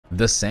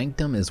The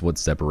Sanctum is what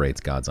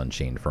separates Gods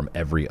Unchained from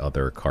every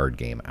other card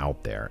game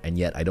out there, and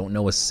yet I don't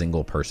know a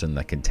single person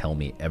that can tell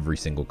me every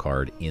single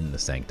card in the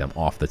Sanctum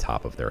off the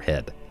top of their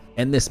head.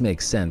 And this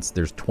makes sense,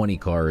 there's 20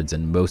 cards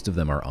and most of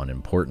them are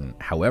unimportant.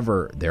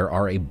 However, there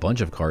are a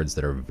bunch of cards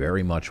that are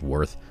very much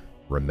worth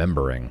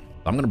remembering.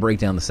 I'm going to break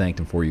down the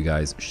Sanctum for you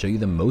guys, show you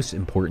the most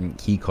important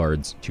key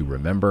cards to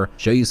remember,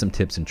 show you some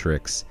tips and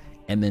tricks,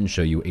 and then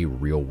show you a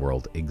real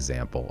world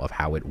example of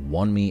how it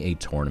won me a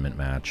tournament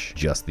match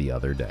just the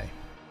other day.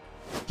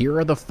 Here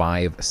are the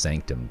 5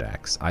 Sanctum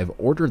decks. I've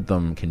ordered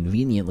them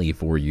conveniently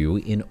for you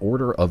in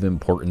order of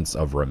importance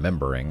of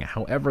remembering.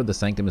 However, the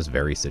Sanctum is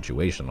very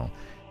situational.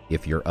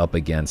 If you're up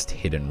against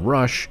Hidden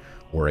Rush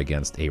or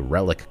against a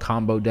Relic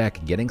combo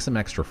deck, getting some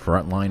extra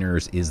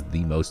frontliners is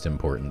the most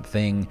important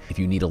thing. If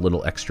you need a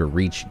little extra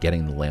reach,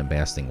 getting the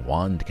Lambasting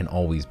Wand can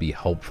always be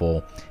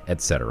helpful,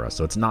 etc.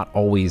 So it's not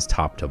always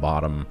top to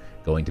bottom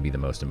going to be the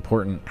most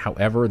important.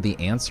 However, the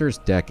Answers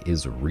deck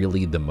is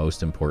really the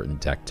most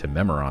important deck to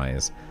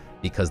memorize,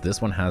 because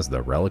this one has the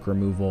Relic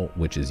removal,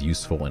 which is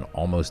useful in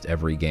almost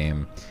every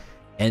game,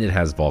 and it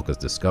has Volka's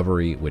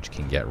Discovery, which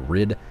can get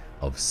rid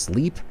of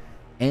Sleep,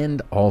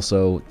 and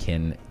also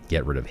can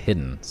get rid of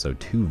Hidden. So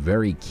 2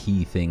 very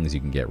key things you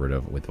can get rid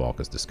of with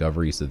Volka's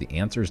Discovery, so the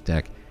Answers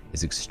deck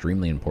is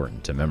extremely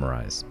important to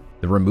memorize.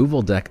 The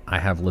removal deck I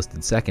have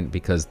listed second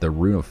because the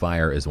Rune of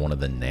Fire is one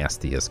of the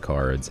nastiest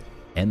cards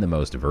and the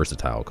most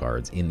versatile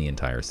cards in the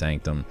entire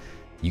Sanctum.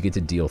 You get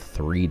to deal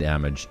 3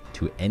 damage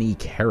to any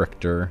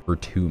character for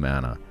 2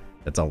 mana.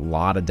 That's a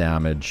lot of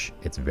damage.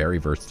 It's very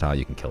versatile.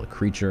 You can kill a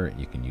creature.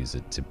 You can use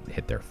it to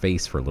hit their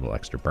face for a little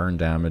extra burn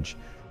damage.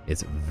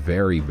 It's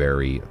very,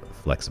 very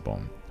flexible.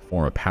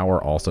 Form of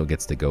Power also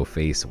gets to go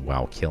face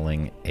while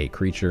killing a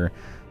creature,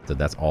 so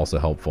that's also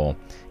helpful.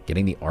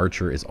 Getting the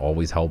Archer is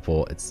always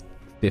helpful. It's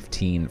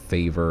 15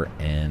 favor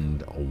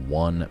and a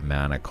 1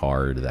 mana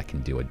card that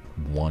can do a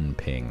 1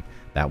 ping.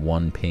 That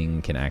 1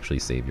 ping can actually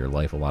save your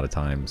life a lot of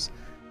times.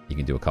 You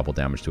can do a couple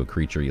damage to a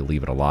creature, you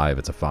leave it alive,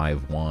 it's a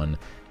 5/1,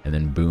 and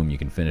then boom, you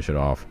can finish it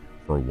off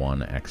for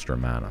 1 extra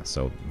mana.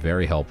 So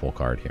very helpful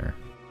card here.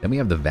 Then we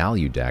have the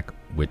Value deck,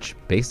 which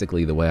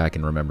basically the way I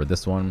can remember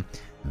this one,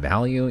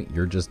 Value,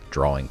 you're just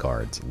drawing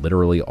cards.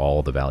 Literally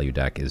all the Value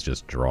deck is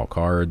just draw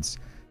cards.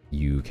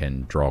 You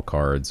can draw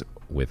cards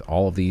with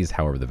all of these.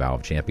 However, the Vow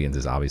of Champions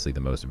is obviously the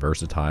most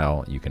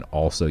versatile. You can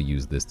also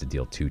use this to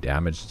deal 2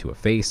 damage to a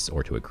face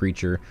or to a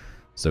creature.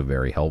 So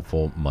very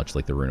helpful, much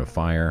like the Rune of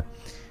Fire.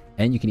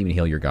 And you can even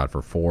heal your god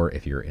for 4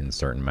 if you're in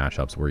certain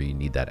matchups where you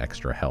need that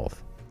extra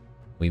health.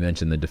 We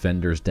mentioned the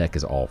Defender's deck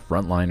is all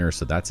frontliners,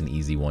 so that's an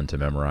easy one to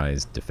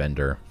memorize.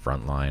 Defender,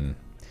 frontline.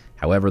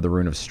 However, the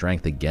Rune of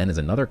Strength, again, is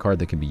another card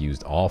that can be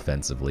used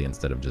offensively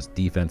instead of just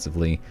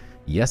defensively.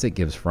 Yes, it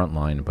gives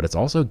frontline, but it's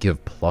also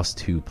give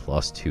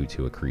 +2/+2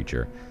 to a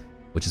creature,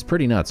 which is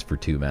pretty nuts for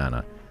 2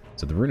 mana.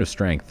 So the Rune of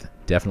Strength,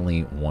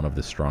 definitely one of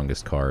the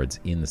strongest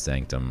cards in the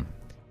Sanctum,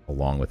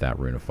 along with that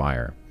Rune of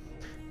Fire.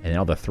 And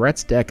now the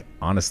Threats deck,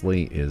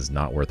 honestly, is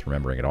not worth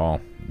remembering at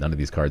all. None of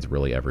these cards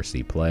really ever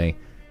see play.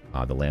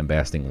 The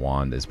Lambasting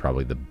Wand is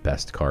probably the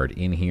best card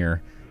in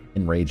here.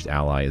 Enraged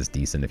Ally is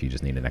decent if you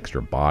just need an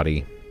extra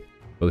body.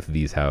 Both of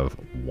these have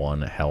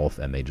 1 health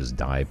and they just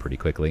die pretty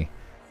quickly.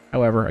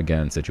 However,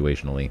 again,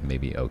 situationally,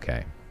 maybe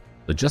okay.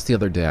 So just the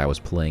other day I was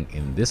playing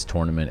in this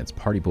tournament. It's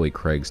Party Boy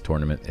Craig's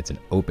tournament. It's an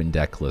open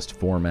deck list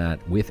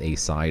format with a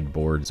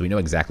sideboard, so we know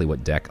exactly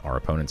what deck our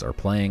opponents are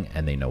playing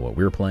and they know what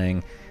we're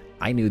playing.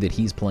 I knew that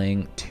he's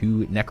playing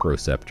 2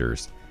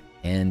 Necroceptors,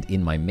 and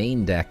in my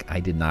main deck I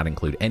did not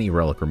include any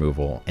Relic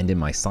removal, and in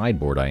my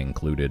sideboard I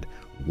included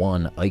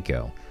 1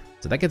 AQUA.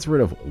 So that gets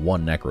rid of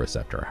 1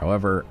 Necroceptor.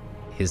 However,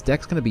 his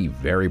deck's going to be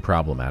very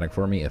problematic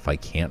for me if I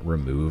can't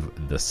remove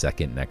the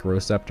 2nd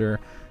Necroceptor,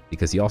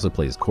 because he also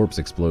plays Corpse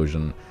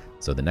Explosion,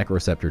 so the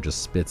Necroceptor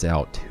just spits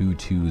out 2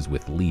 2s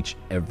with Leech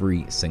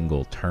every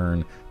single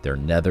turn. They're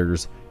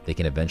Nethers. They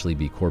can eventually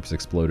be Corpse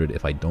Exploded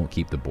if I don't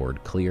keep the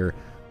board clear.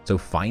 So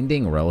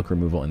finding Relic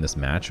removal in this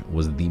match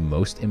was the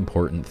most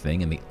important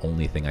thing and the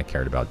only thing I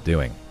cared about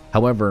doing.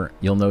 However,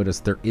 you'll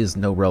notice there is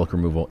no Relic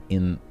removal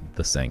in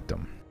the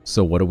Sanctum.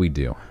 So what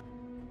do?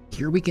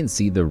 Here we can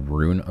see the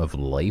Rune of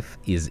Life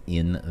is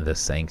in the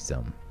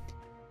Sanctum.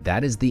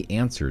 That is the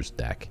Answers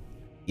deck.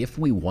 If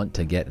we want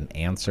to get an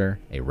answer,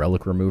 a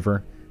Relic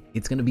remover,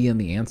 it's going to be in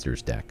the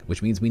Answers deck,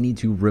 which means we need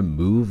to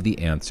remove the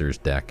Answers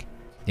deck.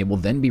 It will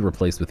then be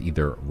replaced with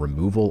either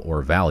removal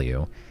or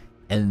value,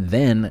 and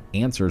then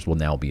Answers will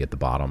now be at the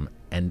bottom,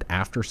 and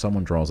after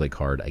someone draws a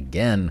card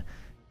again,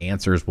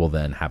 Answers will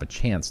then have a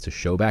chance to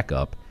show back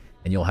up,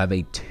 and you'll have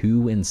a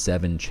 2 in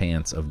 7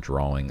 chance of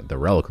drawing the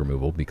Relic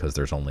removal because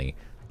there's only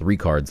 3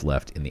 cards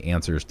left in the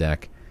Answers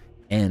deck,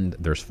 and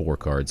there's 4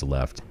 cards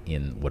left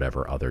in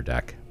whatever other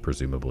deck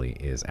presumably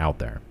is out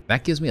there.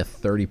 That gives me a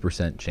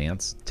 30%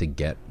 chance to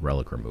get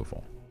Relic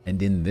removal. And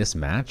in this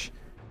match,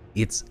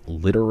 it's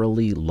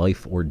literally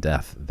life or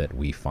death that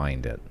we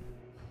find it.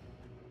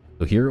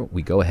 So here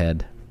we go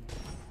ahead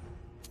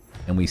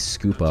and we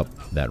scoop up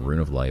that Rune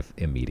of Life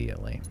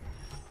immediately.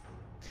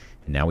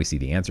 And now we see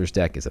the Answers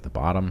deck is at the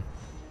bottom.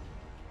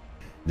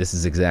 This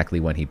is exactly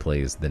when he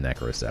plays the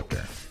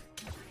Necroceptor.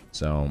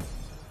 So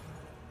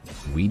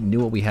we knew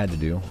what we had to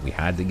do. We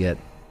had to get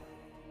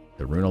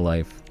the Rune of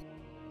Life.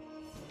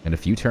 And a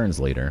few turns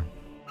later,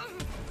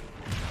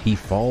 he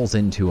falls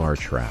into our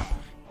trap.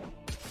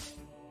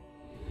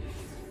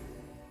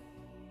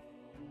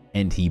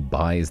 And he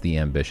buys the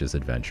Ambitious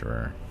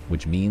Adventurer,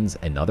 which means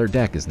another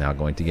deck is now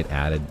going to get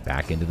added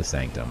back into the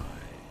Sanctum.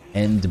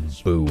 And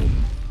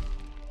boom.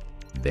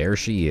 There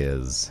she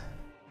is.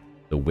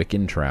 The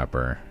Wiccan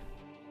Trapper.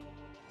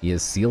 He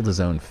has sealed his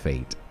own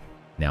fate.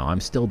 Now,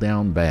 I'm still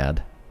down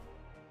bad,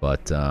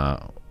 but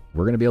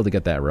we're going to be able to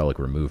get that relic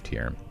removed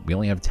here. We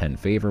only have 10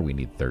 favor. We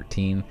need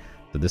 13.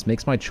 So this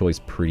makes my choice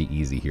pretty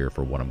easy here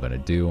for what I'm going to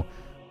do.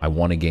 I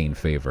want to gain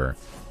favor.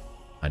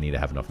 I need to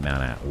have enough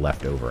mana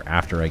left over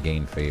after I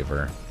gain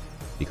favor,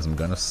 because I'm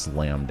going to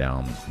slam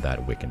down that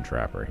Wiccan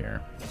Trapper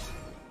here.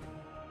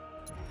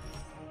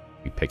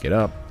 We pick it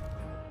up.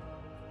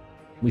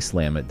 We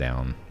slam it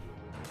down.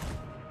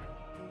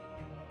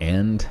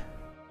 And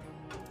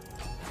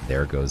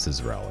there goes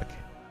his relic.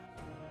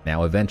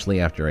 Now,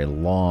 eventually, after a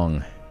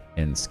long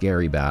and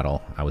scary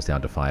battle, I was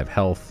down to 5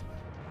 health.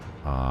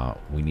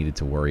 We needed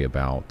to worry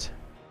about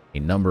a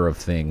number of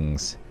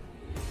things,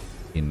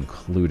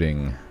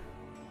 including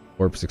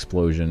Corpse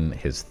Explosion,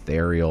 his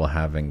Therial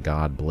having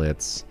God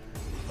Blitz.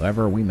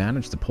 However, we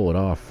managed to pull it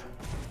off.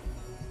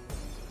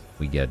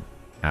 We get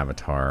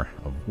Avatar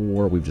of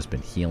War. We've just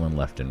been healing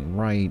left and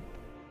right.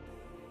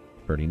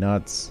 Pretty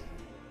nuts.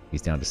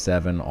 He's down to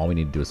 7. All we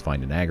need to do is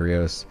find an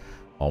Agrios.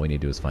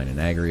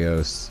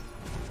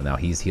 So now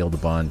he's healed a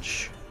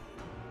bunch.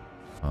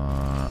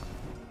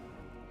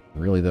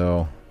 Really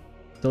though,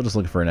 still just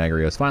looking for an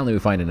Agrios. Finally we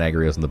find an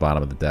Agrios in the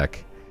bottom of the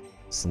deck.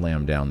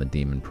 Slam down the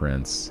Demon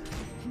Prince.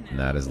 And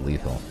that is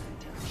lethal.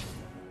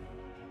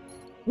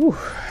 Whew.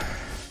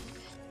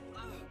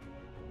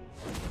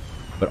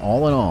 But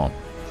all in all,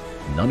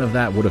 none of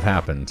that would have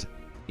happened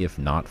if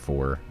not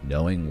for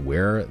knowing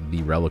where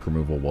the relic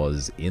removal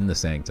was in the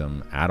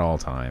Sanctum at all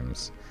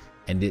times.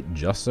 And it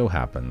just so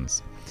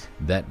happens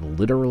that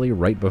literally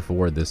right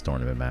before this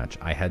tournament match,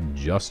 I had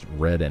just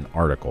read an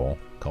article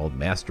called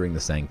Mastering the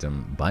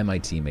Sanctum by my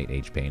teammate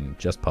Hpain,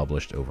 just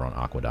published over on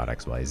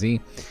AQUA.xyz.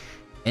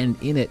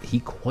 And in it, he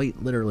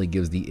quite literally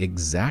gives the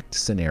exact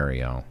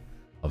scenario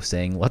of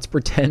saying, let's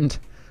pretend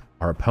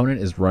our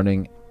opponent is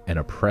running an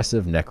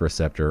oppressive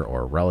Necroceptor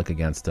or a relic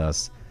against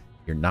us.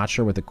 You're not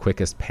sure what the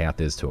quickest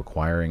path is to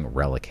acquiring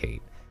Relic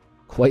Hate.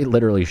 Quite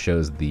literally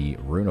shows the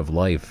Rune of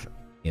Life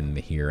in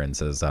here and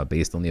says,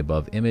 based on the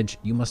above image,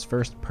 you must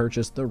first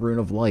purchase the Rune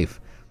of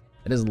Life.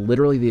 That is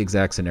literally the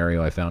exact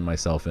scenario I found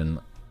myself in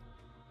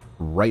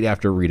right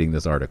after reading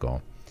this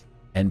article.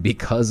 And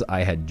because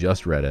I had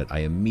just read it, I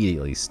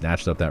immediately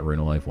snatched up that Rune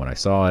of Life when I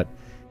saw it,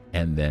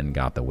 and then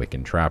got the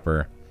Wiccan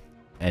Trapper.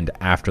 And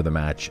after the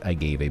match, I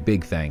gave a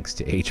big thanks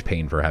to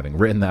Hpain for having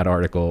written that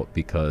article,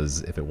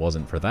 because if it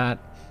wasn't for that,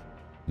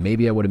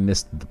 maybe I would have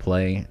missed the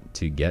play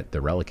to get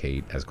the Relic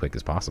Hate as quick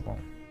as possible.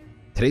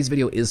 Today's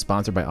video is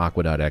sponsored by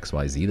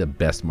AQUA.xyz, the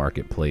best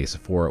marketplace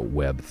for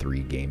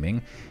Web3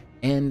 gaming.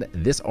 And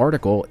this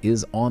article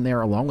is on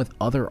there along with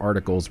other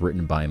articles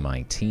written by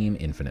my team,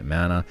 Infinite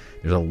Mana.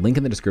 There's a link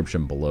in the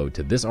description below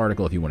to this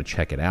article if you want to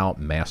check it out,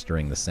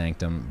 Mastering the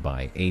Sanctum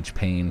by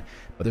Hpain.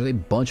 But there's a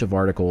bunch of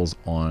articles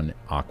on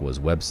AQUA's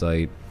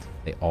website.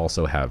 They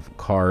also have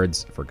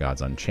cards for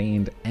Gods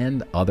Unchained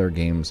and other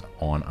games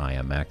on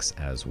IMX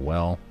as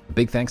well.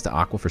 Big thanks to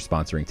AQUA for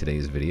sponsoring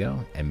today's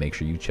video, and make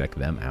sure you check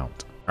them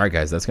out. Alright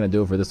guys, that's going to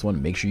do it for this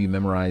one. Make sure you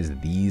memorize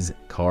these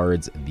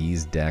cards,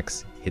 these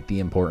decks, hit the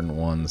important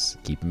ones,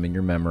 keep them in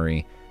your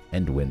memory,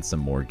 and win some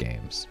more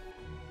games.